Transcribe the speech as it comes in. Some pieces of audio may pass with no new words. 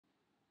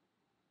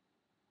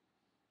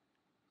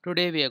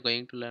Today we are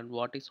going to learn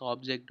what is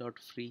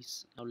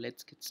Object.freeze. Now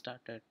let's get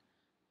started.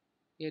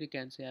 Here you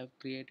can see I have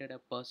created a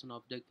person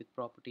object with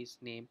properties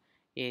name,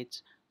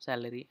 age,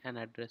 salary and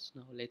address.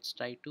 Now let's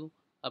try to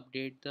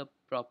update the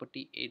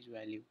property age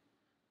value.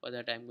 For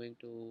that I'm going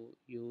to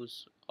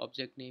use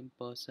object name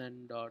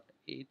person dot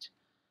age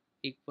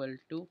equal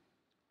to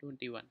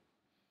 21.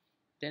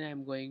 Then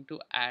I'm going to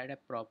add a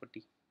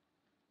property.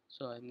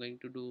 So I'm going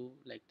to do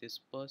like this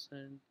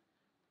person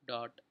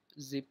dot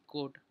zip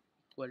code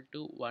equal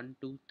to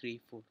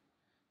 1234.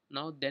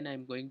 Now then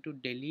I'm going to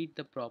delete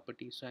the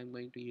property, so I'm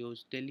going to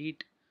use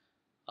delete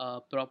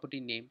property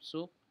name,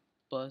 so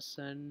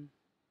person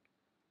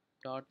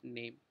dot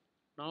name.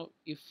 Now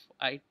if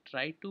I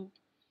try to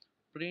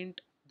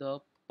print the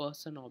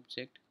person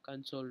object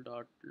console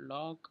dot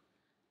log,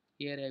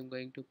 here I'm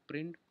going to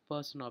print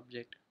person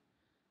object.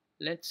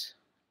 Let's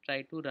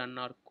try to run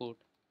our code.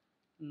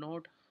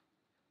 Node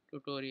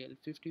tutorial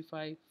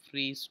 55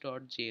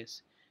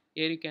 freeze.js.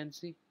 Here you can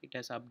see it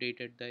has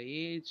updated the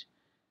age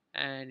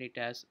and it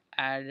has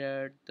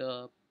added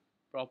the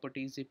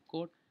property zip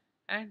code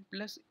and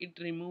plus it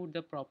removed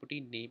the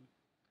property name.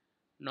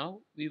 Now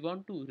we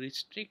want to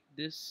restrict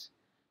this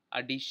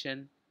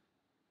addition,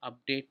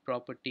 update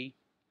property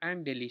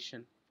and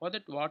deletion. For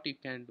that what you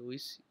can do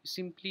is you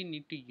simply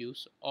need to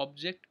use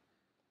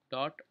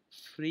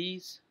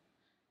Object.freeze,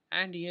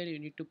 and here you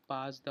need to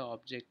pass the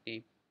object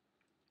name,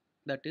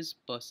 that is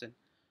person.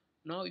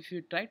 Now if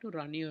you try to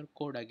run your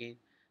code again,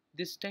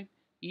 this time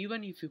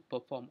even if you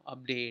perform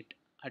update,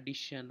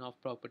 addition of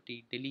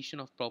property, deletion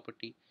of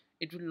property,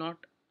 it will not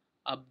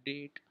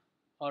update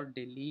or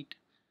delete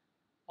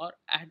or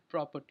add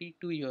property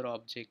to your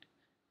object.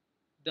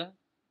 The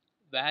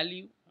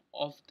value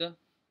of the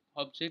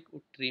object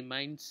would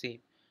remain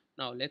same.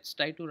 Now let's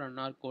try to run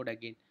our code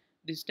again.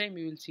 This time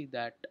you will see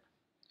that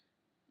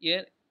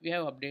here we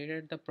have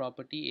updated the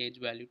property age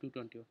value to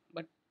 21,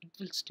 but it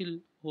will still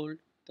hold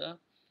the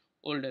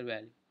older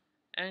value.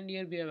 And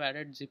here we have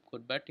added zip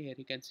code, but here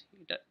you can see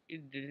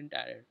it didn't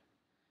add it.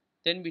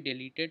 Then we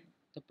deleted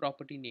the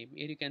property name.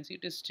 Here you can see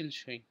it is still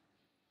showing.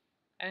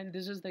 And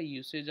this is the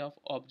usage of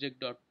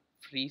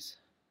Object.freeze.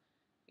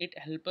 It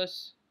helps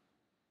us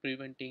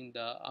preventing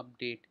the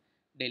update,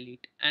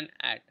 delete and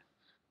add.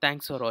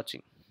 Thanks for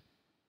watching.